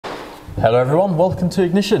Hello everyone, welcome to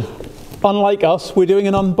Ignition. Unlike us, we're doing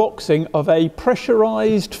an unboxing of a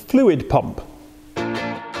pressurised fluid pump.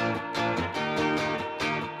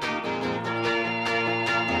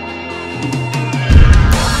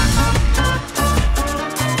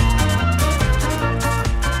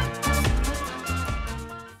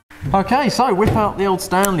 Okay, so whip out the old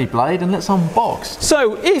Stanley blade and let's unbox.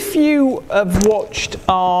 So if you have watched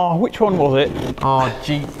our, which one was it? Our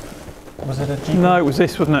Jeep, was it a Jeep? No, it was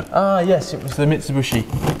this, wasn't it? Ah yes, it was the Mitsubishi.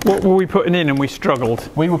 What were we putting in and we struggled?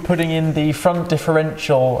 We were putting in the front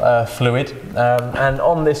differential fluid, and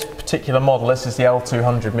on this particular model, this is the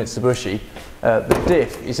L200 Mitsubishi, the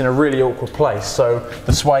diff is in a really awkward place, so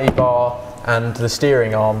the sway bar and the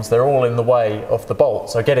steering arms, they're all in the way of the bolt,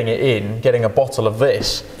 so getting it in, getting a bottle of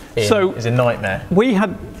this in is a nightmare. We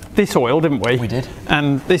had this oil, didn't we? We did.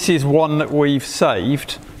 And this is one that we've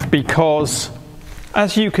saved because,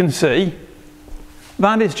 as you can see,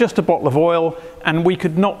 that is just a bottle of oil, and we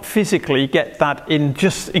could not physically get that in,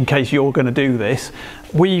 just in case you're going to do this,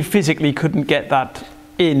 we physically couldn't get that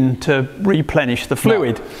in to replenish the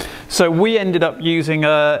fluid. No. So we ended up using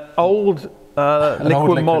an old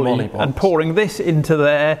liquid moly and pouring this into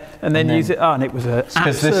there and then use it. Oh, and it was a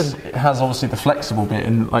because this has obviously the flexible bit,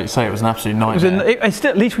 and like you say, it was an absolute nightmare.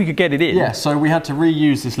 At least we could get it in. Yeah, so we had to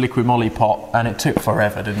reuse this liquid moly pot, and it took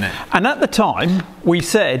forever, didn't it? And at the time, we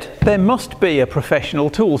said there must be a professional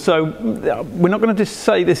tool. So we're not going to just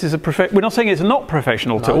say this is a we're not saying it's a not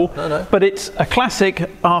professional tool, but it's a classic.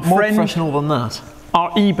 More professional than that.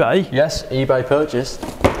 Our eBay. Yes, eBay purchase.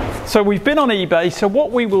 So we've been on eBay, so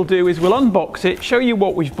what we will do is we'll unbox it, show you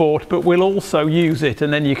what we've bought, but we'll also use it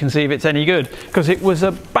and then you can see if it's any good. Because it was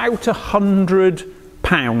about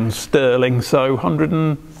 £100 sterling, so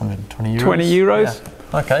 120 euros.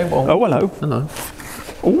 Yeah. Okay, well. Oh, hello. Hello.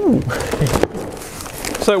 Ooh.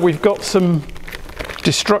 So we've got some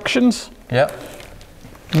destructions. Yep.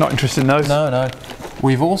 Not interested in those. No.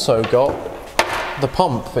 We've also got the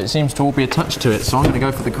pump, but it seems to all be attached to it, so I'm going to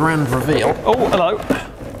go for the grand reveal. Oh, hello.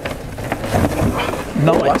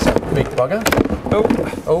 Nice. Oh, that's a big bugger.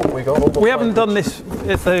 Oh, we got all the We haven't done this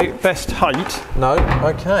at the best height. No,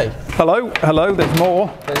 okay. Hello, there's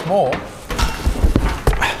more. There's more.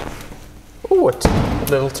 Oh, a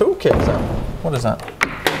little toolkit. Is that? What is that?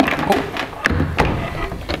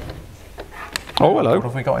 Oh, hello. What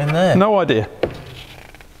have we got in there? No idea.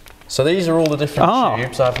 So these are all the different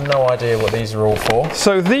tubes. I have no idea what these are all for.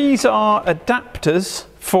 So these are adapters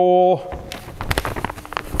for...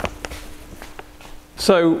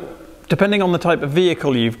 So, depending on the type of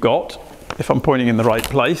vehicle you've got, if I'm pointing in the right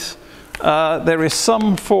place, there is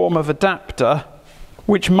some form of adapter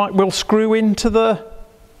which will screw into the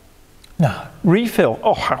refill.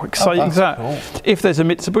 Oh, how exciting is that? Cool. If there's a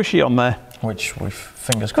Mitsubishi on there. Which, with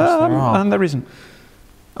fingers crossed, there are. And there isn't.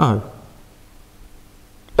 Oh.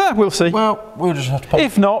 But we'll see. Well, we'll just have to pump.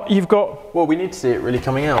 If not, you've got... Well, we need to see it really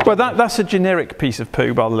coming out. Well, that's a generic piece of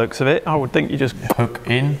poo by the looks of it. I would think you just... Hook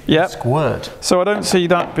in, squirt. So I don't see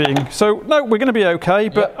that being... So, no, we're going to be okay,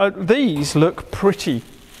 but these look pretty...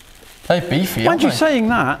 They're beefy, aren't they? Mind you saying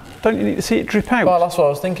that, don't you need to see it drip out? Well, that's what I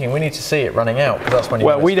was thinking. We need to see it running out, because that's when you...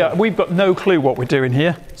 Well, we've got no clue what we're doing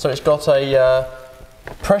here. So it's got a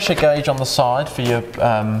pressure gauge on the side for your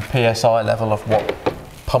PSI level of what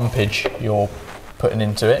pumpage you're putting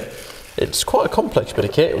into it. It's quite a complex bit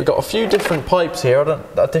of kit. We've got a few different pipes here,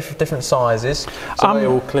 different sizes, so they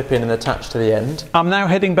all clip in and attach to the end. I'm now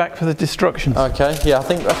heading back for the instructions. Okay, yeah, I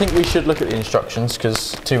think we should look at the instructions,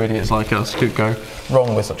 because two idiots like us could go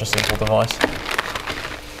wrong with such a simple device.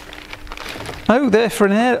 Oh, there for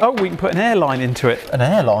an air. Oh, we can put an airline into it. An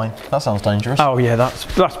airline? That sounds dangerous. Oh yeah, that's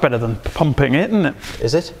better than pumping it, isn't it?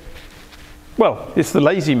 Is it? Well, it's the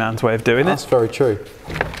lazy man's way of doing it. That's very true.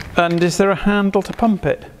 And is there a handle to pump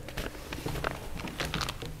it?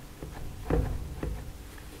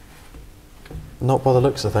 Not by the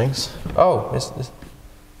looks of things. Oh,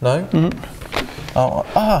 no? Mm-hmm.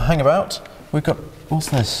 Oh, hang about. We've got, what's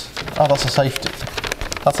this? Oh, that's a safety.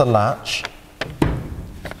 That's a latch.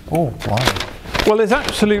 Oh, wow. Well, there's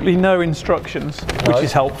absolutely no instructions, which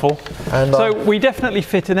is helpful. And so we definitely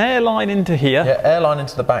fit an airline into here. Yeah, airline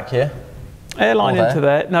into the back here. Airline into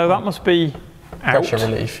there. No, that must be out. Pressure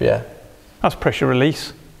relief, yeah. That's pressure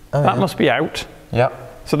release. Oh, that must be out. Yeah.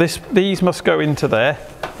 So these must go into there,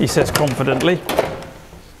 he says confidently.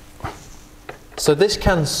 So this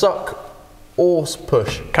can suck or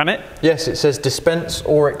push. Can it? Yes, it says dispense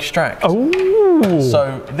or extract. Oh.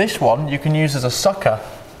 So this one you can use as a sucker.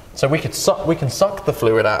 So we can suck the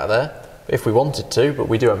fluid out of there if we wanted to, but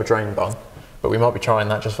we do have a drain bung. But we might be trying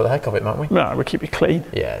that just for the heck of it, might we? No, we'll keep it clean.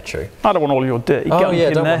 Yeah, true. I don't want all your dirty gunk in there. Oh yeah,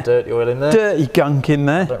 don't want dirty oil in there. Dirty gunk in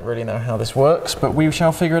there. I don't really know how this works, but we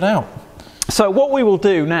shall figure it out. So what we will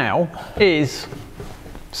do now is,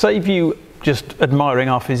 save you just admiring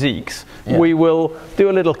our physiques, we will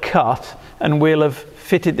do a little cut and we'll have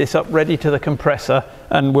fitted this up ready to the compressor,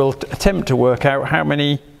 and we'll attempt to work out how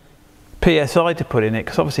many PSI to put in it,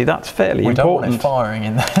 because obviously that's fairly important. We don't want it firing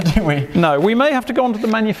in there, do we? No, we may have to go onto the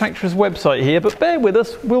manufacturer's website here, but bear with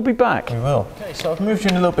us, we'll be back. We will. Okay, so I've moved you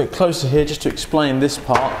in a little bit closer here just to explain this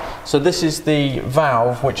part. So this is the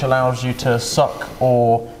valve which allows you to suck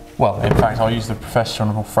or, well, in fact I'll use the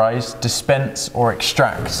professional phrase, dispense or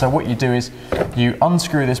extract. So what you do is you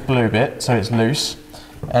unscrew this blue bit so it's loose,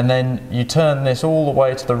 and then you turn this all the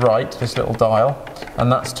way to the right, this little dial,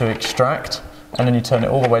 and that's to extract. And then you turn it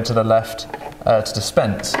all the way to the left to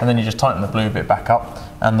dispense, and then you just tighten the blue bit back up,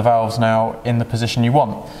 and the valve's now in the position you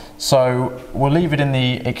want. So we'll leave it in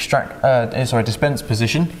the dispense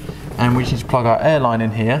position, and we just plug our air line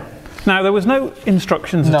in here. Now there was no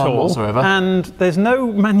instructions at all, whatsoever. And there's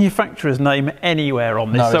no manufacturer's name anywhere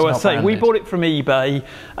on this. No, so it's I say branded. we bought it from eBay,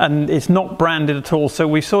 and it's not branded at all. So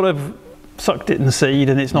we sort of sucked it in the seed,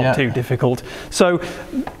 and it's not too difficult. So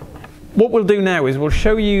what we'll do now is we'll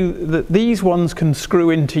show you that these ones can screw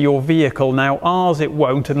into your vehicle. Now ours it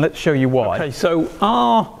won't, and let's show you why. Okay, so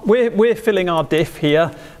we're filling our diff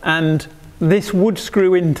here, and this would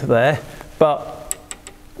screw into there, but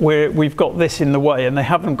we've got this in the way, and they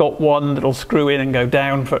haven't got one that'll screw in and go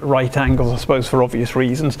down for right angles, I suppose, for obvious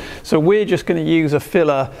reasons. So we're just going to use a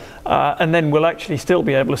filler, and then we'll actually still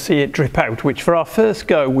be able to see it drip out, which for our first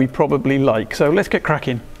go we probably like. So let's get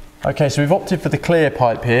cracking. Okay, so we've opted for the clear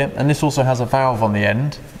pipe here, and this also has a valve on the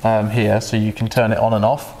end here, so you can turn it on and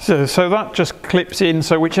off. So that just clips in,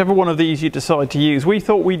 so whichever one of these you decide to use. We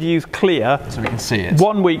thought we'd use clear. So we can see it.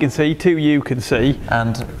 One we can see, two you can see.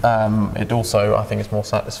 And it also, I think it's more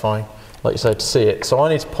satisfying, like you say, to see it. So I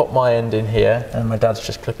need to pop my end in here, and my dad's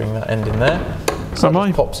just clipping that end in there. So it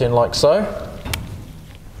just pops in like so.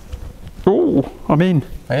 Oh, I mean,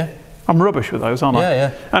 I'm rubbish with those, aren't I?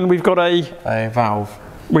 Yeah. And we've got a valve.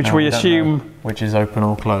 Which we assume... which is open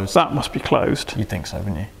or closed. That must be closed. You'd think so,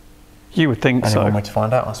 wouldn't you? You would think so. Only one way to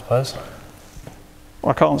find out, I suppose.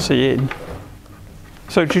 I can't see in.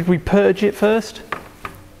 So should we purge it first?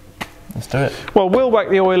 Let's do it. Well, we'll whack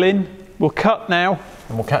the oil in. We'll cut now.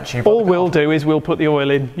 And we'll catch you. All we'll do is we'll put the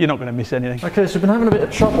oil in. You're not going to miss anything. Okay, so we've been having a bit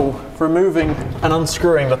of trouble removing and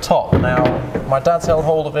unscrewing the top. Now, my dad's held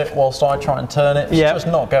hold of it whilst I try and turn it. It's just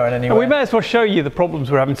not going anywhere. And we may as well show you the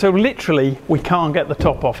problems we're having. So literally, we can't get the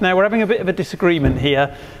top off. Now, we're having a bit of a disagreement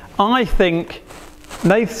here. I think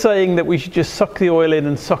Nate's saying that we should just suck the oil in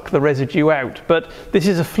and suck the residue out. But this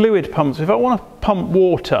is a fluid pump. So if I want to pump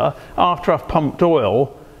water after I've pumped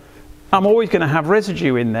oil, I'm always going to have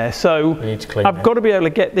residue in there, so I've got to be able to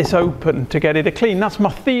get this open to get it clean. That's my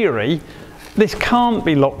theory. This can't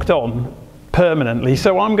be locked on permanently,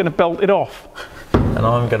 so I'm going to belt it off. And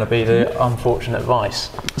I'm going to be the unfortunate vice.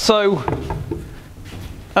 So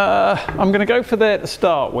I'm going to go for there to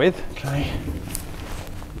start with. Okay.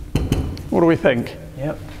 What do we think?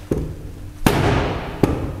 Yep.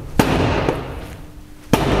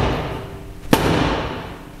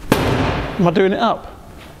 Am I doing it up?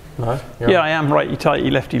 No. Yeah, I am righty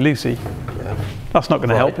tighty, lefty loosey. Yeah. That's not going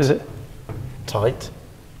to help, is it? Tight,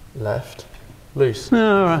 left, loose.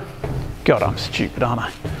 No, God, I'm stupid, aren't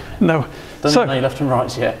I? No. Don't know left and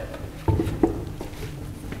rights yet.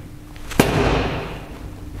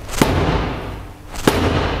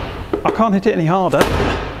 I can't hit it any harder.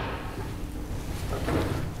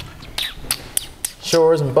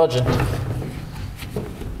 Sure isn't budging.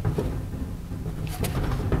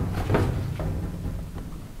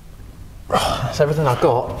 That's everything I've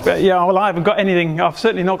got. Yeah, well, I haven't got anything. I've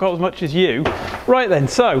certainly not got as much as you. Right then,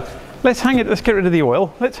 so let's hang it. Let's get rid of the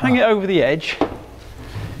oil. Let's hang it over the edge.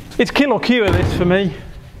 It's kill or cure this for me.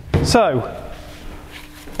 So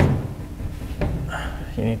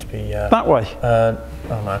you need to be that way. Oh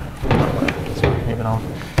no. Moving on.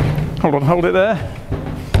 Hold on, hold it there.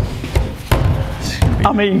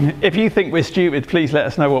 I mean, if you think we're stupid, please let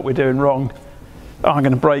us know what we're doing wrong. Oh, I'm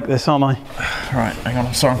going to break this, aren't I? Right, hang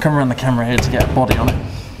on. Sorry, I'm coming around the camera here to get a body on it.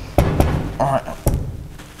 All right.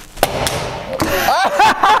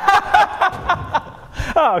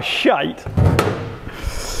 Oh, shite.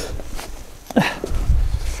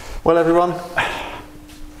 Well, everyone.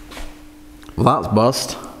 Well, that's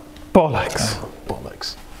bust. Bollocks. Oh,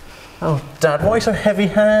 bollocks. Oh, Dad, why are you so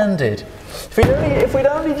heavy-handed? If we'd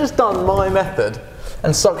only just done my method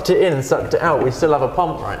and sucked it in and sucked it out, we still have a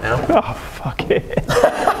pump right now. Oh, fuck it.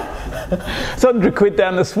 It's 100 quid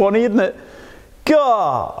down the Swanee, isn't it?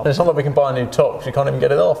 God! And it's not like we can buy a new top because we can't even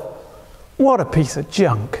get it off. What a piece of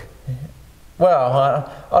junk. Well,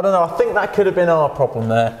 I don't know. I think that could have been our problem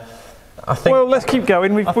there. I think. Well, let's keep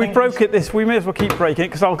going. We broke it this. We may as well keep breaking it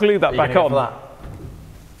because I'll glue that back on.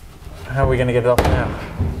 How are we going to get it off now?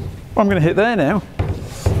 I'm going to hit there now.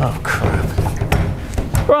 Oh crap!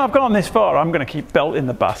 Well, I've gone this far. I'm going to keep belting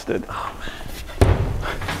the bastard. Oh man.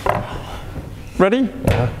 Ready?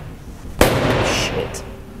 Yeah. Shit.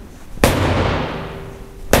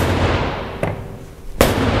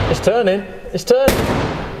 It's turning. It's turning.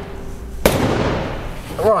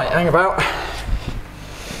 Right, hang about.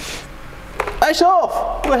 It's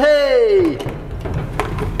off! Hey!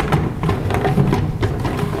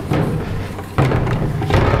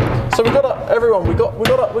 So we got everyone. We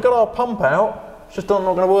got our pump out. It's just not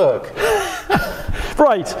going to work.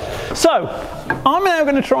 Right. So I'm now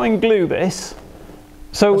going to try and glue this.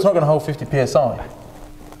 So it's not going to hold 50 psi.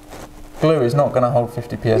 Glue is not going to hold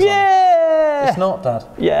 50 psi. Yeah. It's not, Dad.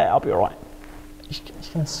 Yeah, I'll be all right.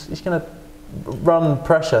 He's going to run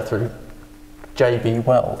pressure through JB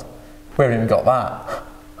Weld. We haven't even got that.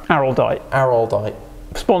 Araldite. Araldite.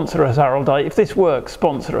 Sponsor us, Araldite. If this works,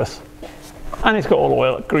 sponsor us. And it's got all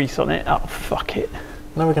oil grease on it. Oh, fuck it.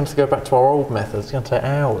 Now we're going to go back to our old methods. It's going to take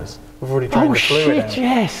hours. We've already drained the fluid out. Oh shit,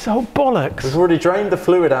 yes. Oh bollocks. We've already drained the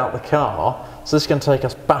fluid out of the car, so this is going to take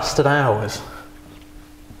us bastard hours.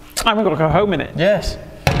 And we've got to go home in it. Yes.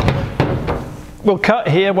 We'll cut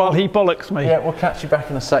here while he bollocks me. Yeah, we'll catch you back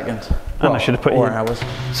in a second. And I should have put 4 hours.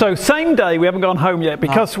 So same day, we haven't gone home yet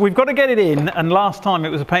because we've got to get it in, and last time it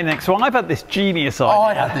was a pain in the neck. So I've had this genius idea.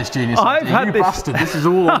 I had this genius idea. You bastard, this is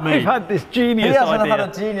all on me. I've had this genius idea. He hasn't had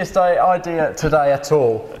a genius idea today at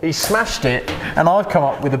all. He smashed it, and I've come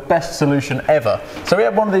up with the best solution ever. So we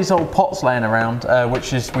had one of these old pots laying around,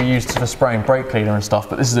 which we used for spraying brake cleaner and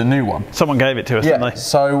stuff, but this is a new one. Someone gave it to us, didn't they?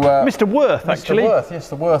 So Mr. Worth, actually. Mr. Worth, yes,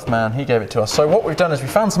 the Worth man, he gave it to us. So what we've done is we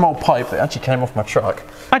found some old pipe that actually came off my truck.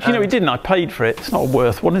 Actually, no, he didn't. I paid for it. It's not a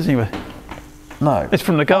Worth one, is he? No. It's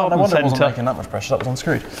from the garden no wonder centre. It wasn't making that much pressure, that was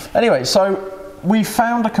unscrewed. Anyway, so we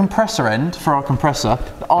found a compressor end for our compressor.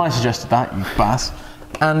 I suggested that, you bass.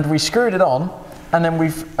 And we screwed it on, and then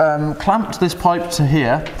we've clamped this pipe to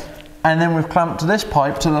here, and then we've clamped this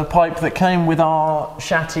pipe to the pipe that came with our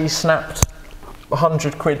shatty snapped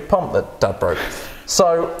 100 quid pump that Dad broke.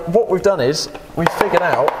 So what we've done is, we've figured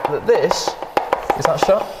out that this, is that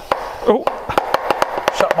shut? Oh.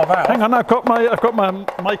 Shut my valve. Hang on, I've got my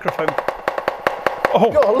microphone.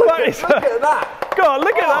 Oh, God, look at that! God,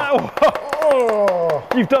 look at that! Oh.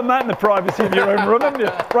 You've done that in the privacy of your own room, haven't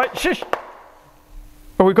you? Right, shush.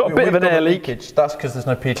 Oh, we've got a bit of an air leakage. That's because there's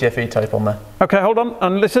no PTFE tape on there. Okay, hold on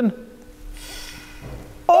and listen.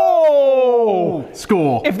 Oh!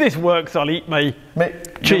 Score. If this works, I'll eat me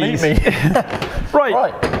cheese. You'll eat me.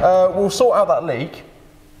 Right. We'll sort out that leak,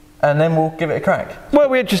 and then we'll give it a crack. Well,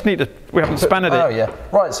 we just need to. We haven't spanned it. Oh yeah.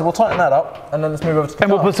 Right. So we'll tighten that up, and then let's move over to the car.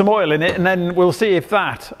 And we'll put some oil in it, and then we'll see if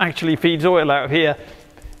that actually feeds oil out of here.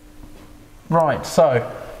 Right. So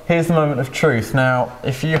here's the moment of truth. Now,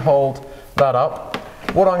 if you hold that up,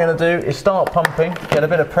 what I'm going to do is start pumping, get a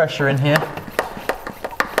bit of pressure in here.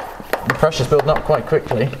 The pressure's building up quite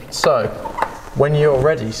quickly. So when you're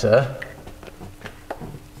ready, sir.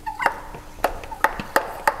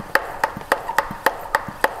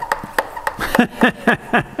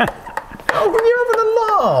 Oh, you're having a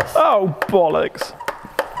laugh! Oh, bollocks!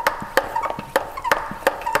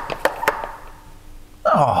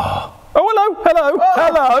 Oh, oh hello, hello, oh,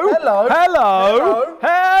 hello, hello, hello,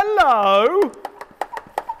 hello!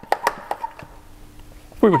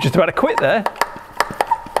 We were just about to quit there.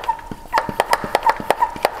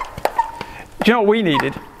 Do you know what we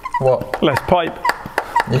needed? What? Less pipe.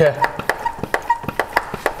 Yeah.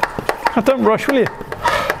 Oh, don't rush, will you?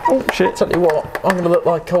 Oh shit! Tell you what, I'm going to look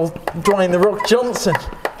like old Dwayne the Rock Johnson.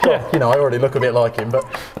 Well, Yeah. you know, I already look a bit like him, but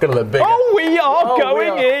I'm going to look bigger. Oh, we are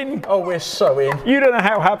going in! Oh, we're so in. You don't know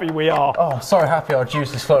how happy we are. Oh, so happy our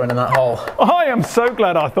juice is flowing in that hole. I am so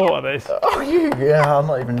glad I thought of this. Oh, yeah, I'm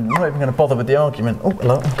not even going to bother with the argument. Oh,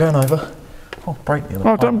 hello, I'm going over. Oh, break the other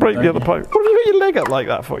pipe. Oh, don't break the other pipe. What have you got your leg up like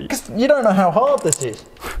that for? You? You don't know how hard this is.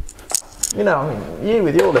 You know, I mean, you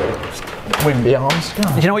with your little wimpy arms.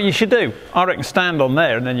 God. You know what you should do? I reckon stand on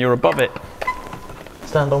there and then you're above it.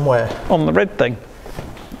 Stand on where? On the red thing.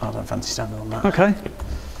 I don't fancy standing on that. Okay.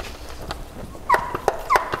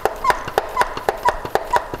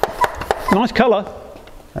 Nice colour.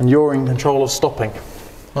 And you're in control of stopping,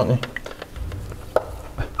 aren't you?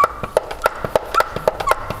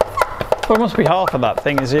 Well, must be half of that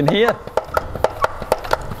thing is in here.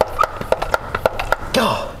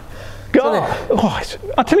 God. God. Oh,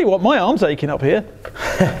 I tell you what, my arm's aching up here.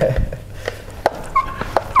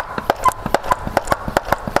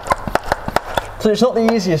 So it's not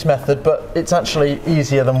the easiest method, but it's actually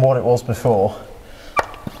easier than what it was before.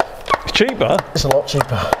 It's cheaper. It's a lot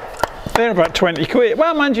cheaper. They're about 20 quid.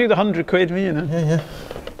 Well, mind you, the 100 quid, you know. Yeah.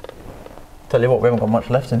 Tell you what, we haven't got much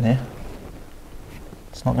left in here.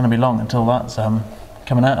 It's not going to be long until that's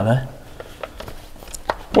coming out of there.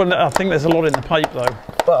 Well, I think there's a lot in the pipe though.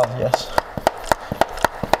 Well, yes.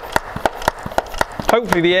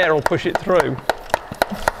 Hopefully the air will push it through.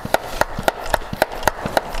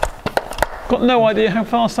 Got no idea how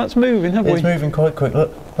fast that's moving, have we? It's moving quite quick,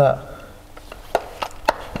 look, that.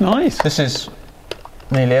 Nice. This is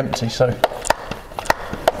nearly empty, so.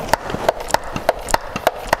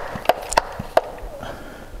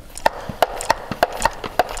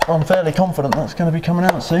 I'm fairly confident that's going to be coming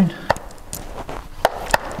out soon.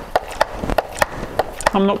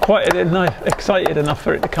 I'm not quite excited enough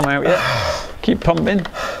for it to come out yet. Keep pumping.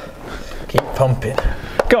 Keep pumping.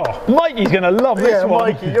 God, Mikey's going to love this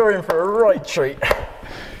one. Mikey, you're in for a right treat.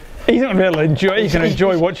 He's not going to enjoy. He's going to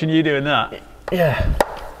enjoy watching you doing that. Yeah.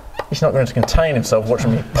 He's not going to contain himself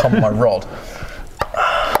watching me pump my rod.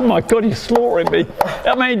 Oh my God, you're slaughtering me.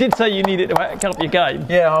 I mean, you did say you needed to up your game.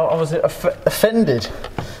 Yeah, I was offended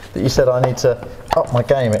that you said I need to up my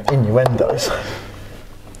game at innuendos.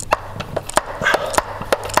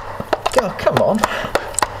 God, come on.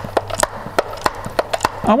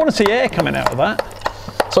 I want to see air coming out of that.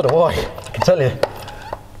 So do I can tell you.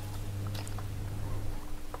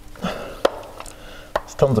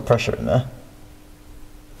 There's tons of pressure in there.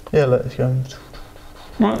 Yeah, look, it's going.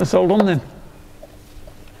 Right, let's hold on then.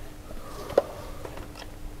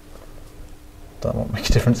 That won't make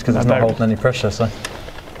a difference because it's not holding any pressure, so.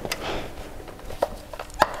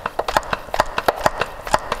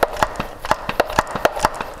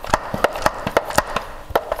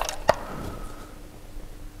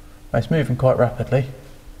 It's moving quite rapidly.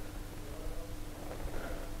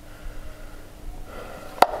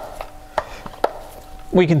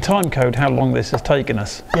 We can time code how long this has taken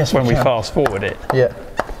us when we fast forward it. Yeah.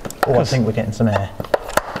 Oh, I think we're getting some air.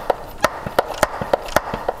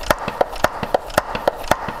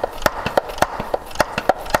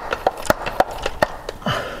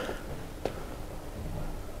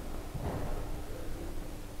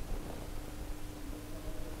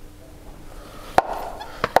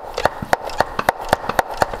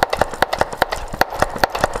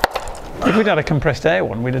 If we'd had a compressed air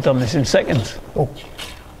one, we'd have done this in seconds. Oh.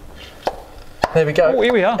 There we go. Oh,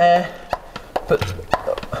 here we are. Air. But.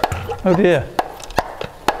 Oh dear.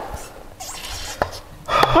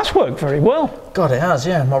 That's worked very well. God, it has,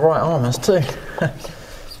 yeah. My right arm has too.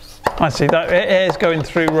 I see, that air's going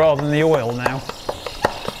through rather than the oil now.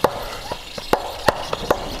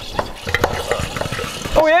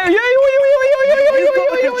 Oh yeah, You've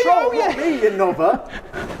got the control, not me, you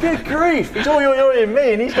knobber. Good grief, it's all in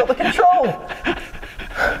me and he's got the control.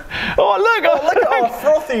 Oh look at our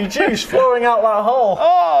frothy juice flowing out that hole.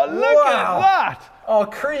 Oh, look at that. Oh,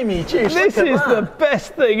 creamy juice. This is the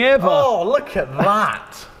best thing ever. Oh, look at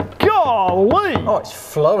that. Golly. Oh, it's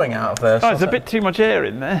flowing out of there. Oh, there's a bit too much air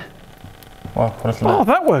in there. Well, oh,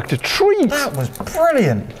 that worked a treat. That was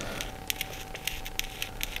brilliant.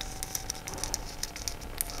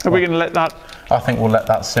 Are we going to let that? I think we'll let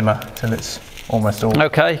that simmer till it's almost all.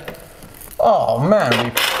 Okay. Oh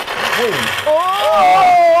man,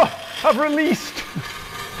 Oh! I've released.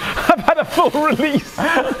 I've had a full release.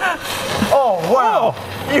 Oh wow!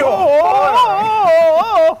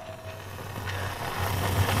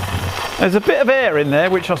 There's a bit of air in there,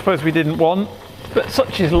 which I suppose we didn't want, but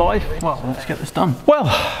such is life. Well, let's get this done. Well,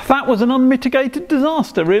 that was an unmitigated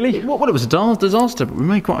disaster, really. Well, it was a disaster, but we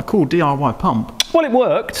made quite a cool DIY pump. Well, it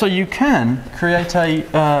worked. So you can create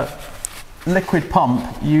a liquid pump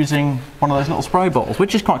using one of those little spray bottles,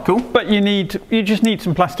 which is quite cool. But you just need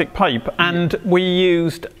some plastic pipe, and we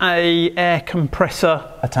used a air compressor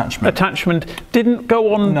attachment. Didn't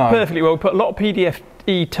go on perfectly well. We put a lot of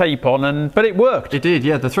PDFE tape on, but it worked. It did,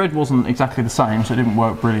 yeah. The thread wasn't exactly the same, so it didn't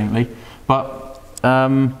work brilliantly, but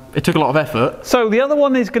it took a lot of effort. So the other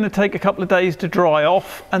one is going to take a couple of days to dry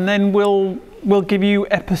off, and then we'll give you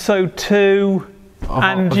episode 2.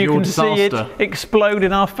 And you can see it explode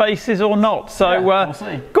in our faces or not. So we'll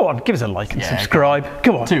see. Go on, give us a like and subscribe.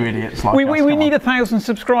 Come on. 2 idiots like we need 1,000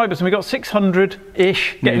 subscribers and we got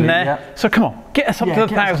 600-ish getting there. Yeah. So come on, get us up to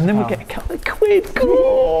 1,000, then we'll get a couple of quid. Go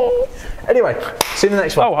on. Anyway, see you in the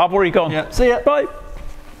next one. Oh, I've already gone. Yeah. See ya. Bye.